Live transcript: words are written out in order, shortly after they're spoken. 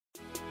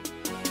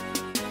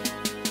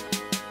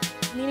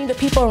Meeting the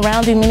people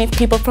around you, meeting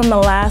people from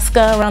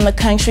Alaska, around the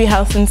country,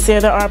 how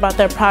sincere they are about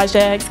their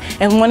projects,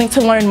 and wanting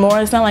to learn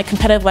more. It's not like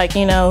competitive, like,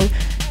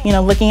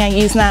 looking at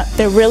you. It's not,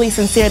 they're really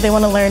sincere, they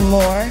want to learn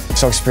more.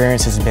 So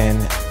experience has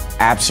been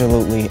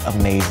absolutely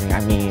amazing.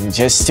 I mean,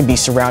 just to be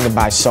surrounded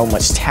by so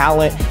much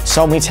talent,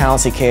 so many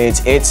talented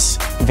kids, it's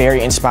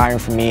very inspiring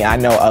for me. I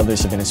know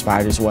others have been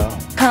inspired as well.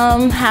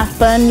 Come, have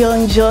fun, you'll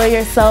enjoy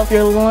yourself,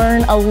 you'll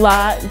learn a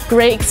lot,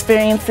 great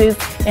experiences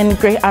and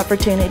great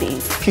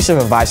opportunities. Piece of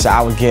advice that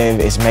I would give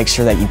is make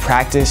sure that you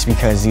practice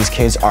because these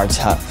kids are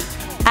tough.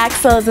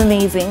 ACPCO is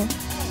amazing.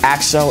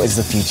 ACPCO is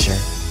the future.